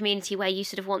 Is it a community where you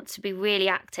sort of want to be really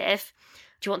active?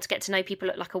 Do you want to get to know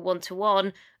people at like a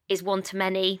one-to-one? Is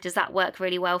one-to-many? Does that work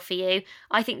really well for you?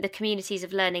 I think the communities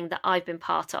of learning that I've been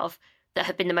part of that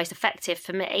have been the most effective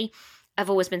for me have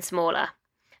always been smaller.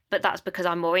 But that's because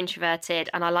I'm more introverted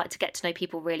and I like to get to know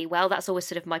people really well. That's always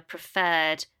sort of my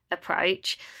preferred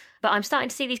approach. But I'm starting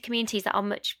to see these communities that are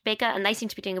much bigger, and they seem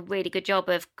to be doing a really good job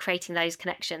of creating those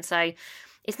connections. So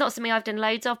it's not something I've done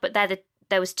loads of, but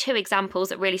there was two examples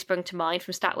that really sprung to mind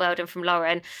from Stack World and from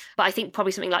Lauren. But I think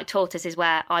probably something like Tortoise is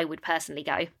where I would personally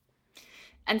go.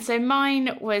 And so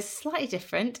mine was slightly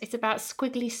different. It's about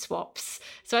squiggly swaps.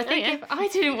 So I think if I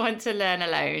didn't want to learn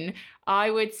alone,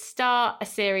 I would start a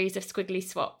series of squiggly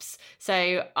swaps.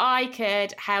 So I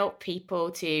could help people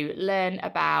to learn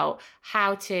about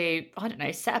how to, I don't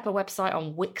know, set up a website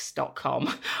on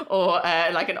Wix.com or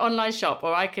like an online shop,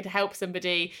 or I could help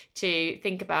somebody to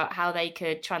think about how they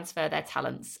could transfer their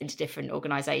talents into different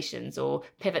organisations or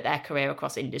pivot their career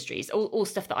across industries, all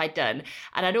stuff that I'd done.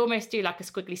 And I'd almost do like a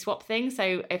squiggly swap thing.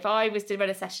 So if I was to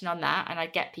run a session on that and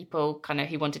I'd get people kind of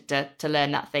who wanted to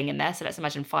learn that thing in there, so let's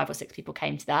imagine 5 or 6 people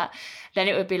came to that, then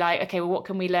it would be like, okay, well, what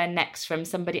can we learn next from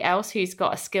somebody else who's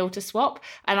got a skill to swap?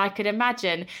 And I could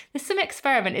imagine there's some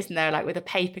experiment, isn't there, like with a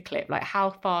paperclip, like how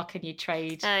far can you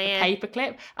trade a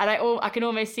paperclip? And I can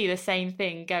almost see the same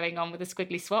thing going on with a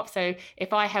squiggly swap. So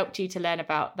if I helped you to learn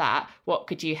about that, what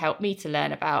could you help me to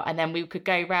learn about? And then we could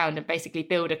go round and basically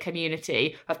build a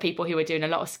community of people who are doing a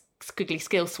lot of squiggly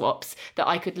skill swaps that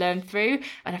I could learn through.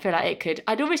 And I feel like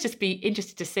I'd almost just be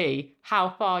interested to see how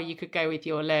far you could go with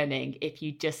your learning if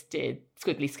you just did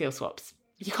squiggly skill swaps.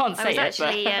 You can't say but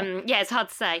it's hard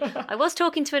to say. I was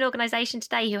talking to an organisation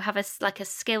today who have a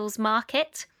skills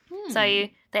market. So they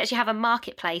actually have a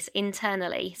marketplace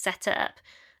internally set up,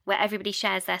 where everybody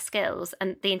shares their skills,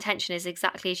 and the intention is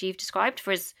exactly as you've described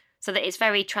for us, so that it's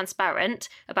very transparent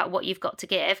about what you've got to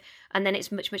give. And then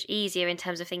it's much, much easier in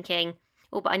terms of thinking,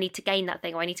 oh, but I need to gain that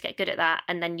thing, or I need to get good at that.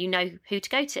 And then you know who to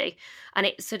go to. And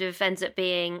it sort of ends up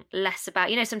being less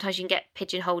about, sometimes you can get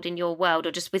pigeonholed in your world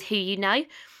or just with who you know.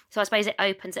 So I suppose it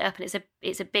opens it up, and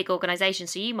it's a big organisation.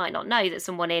 So you might not know that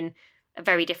someone in a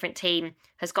very different team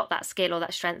has got that skill or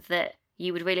that strength that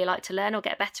you would really like to learn or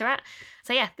get better at.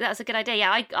 So yeah, that's a good idea.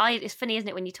 Yeah, it's funny, isn't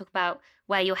it, when you talk about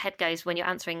where your head goes when you're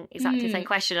answering exactly the same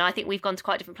question. And I think we've gone to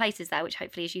quite different places there, which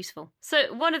hopefully is useful.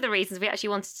 So one of the reasons we actually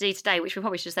wanted to do today, which we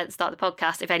probably should have said at the start of the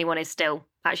podcast, if anyone is still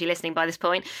actually listening by this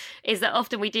point, is that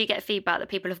often we do get feedback that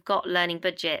people have got learning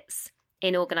budgets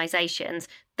in organisations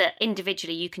that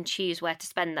individually you can choose where to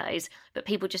spend those, but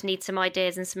people just need some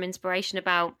ideas and some inspiration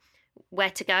about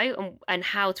where to go and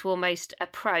how to almost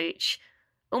approach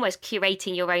almost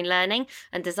curating your own learning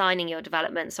and designing your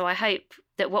development. So I hope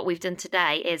that what we've done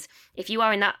today is, if you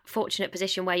are in that fortunate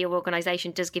position where your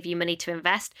organisation does give you money to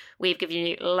invest, we've given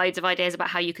you loads of ideas about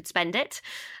how you could spend it,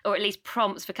 or at least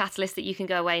prompts for catalysts that you can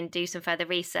go away and do some further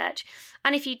research.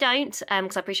 And if you don't,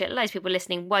 because I appreciate loads of people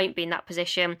listening won't be in that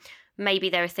position, maybe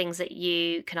there are things that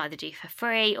you can either do for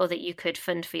free or that you could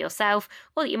fund for yourself,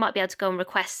 or that you might be able to go and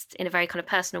request in a very kind of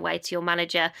personal way to your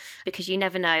manager, because you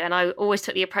never know. And I always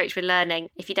took the approach with learning,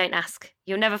 if you don't ask,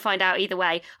 you'll never find out either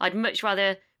way. I'd much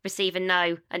rather receive a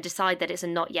no and decide that it's a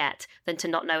not yet than to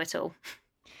not know at all.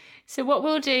 So what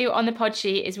we'll do on the pod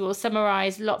sheet is we'll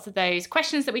summarise lots of those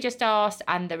questions that we just asked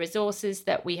and the resources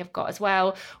that we have got as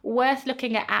well. Worth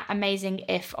looking at Amazing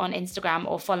If on Instagram,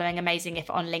 or following Amazing If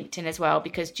on LinkedIn as well,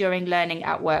 because during Learning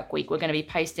at Work Week, we're going to be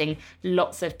posting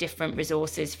lots of different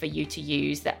resources for you to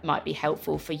use that might be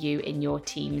helpful for you in your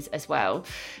teams as well.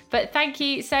 But thank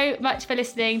you so much for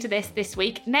listening to this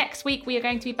week. Next week, we are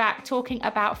going to be back talking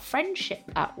about friendship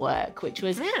at work, which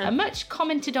was a much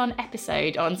commented on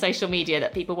episode on social media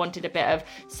that people wanted a bit of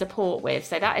support with.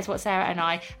 So that is what Sarah and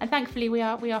I, and thankfully we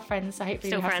are friends, so hopefully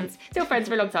still friends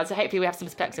for a long time, so hopefully we have some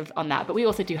perspective on that. But we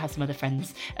also do have some other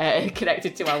friends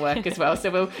connected to our work as well,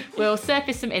 so we'll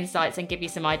surface some insights and give you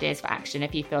some ideas for action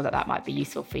if you feel that might be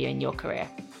useful for you in your career.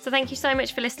 So thank you so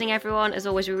much for listening, everyone. As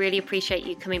always, we really appreciate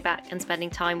you coming back and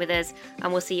spending time with us,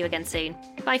 and we'll see you again soon.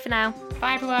 Bye for now.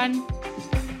 Bye everyone.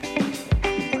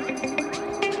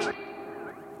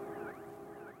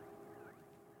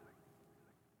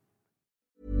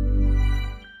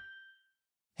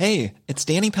 Hey, it's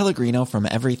Danny Pellegrino from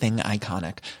Everything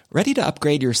Iconic. Ready to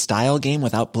upgrade your style game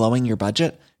without blowing your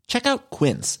budget? Check out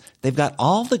Quince. They've got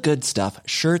all the good stuff,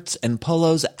 shirts and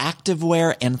polos,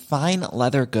 activewear, and fine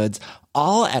leather goods,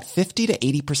 all at 50 to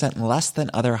 80% less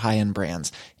than other high-end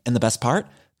brands. And the best part?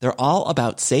 They're all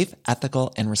about safe,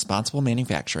 ethical, and responsible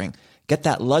manufacturing. Get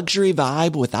that luxury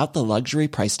vibe without the luxury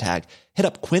price tag. Hit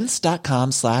up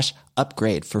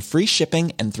quince.com/upgrade for free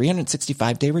shipping and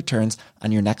 365-day returns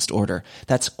on your next order.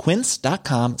 That's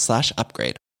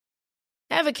quince.com/upgrade.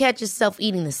 Ever catch yourself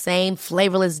eating the same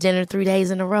flavorless dinner 3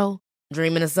 days in a row?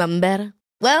 Dreaming of something better?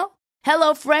 Well,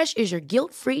 HelloFresh is your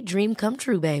guilt-free dream come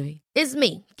true, baby. It's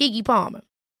me, Keke Palmer.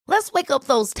 Let's wake up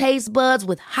those taste buds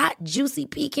with hot, juicy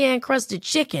pecan-crusted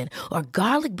chicken or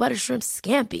garlic butter shrimp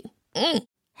scampi.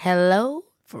 Hello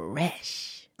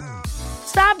Fresh.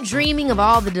 Stop dreaming of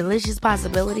all the delicious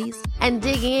possibilities and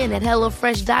dig in at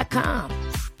HelloFresh.com.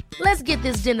 Let's get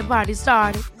this dinner party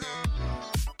started.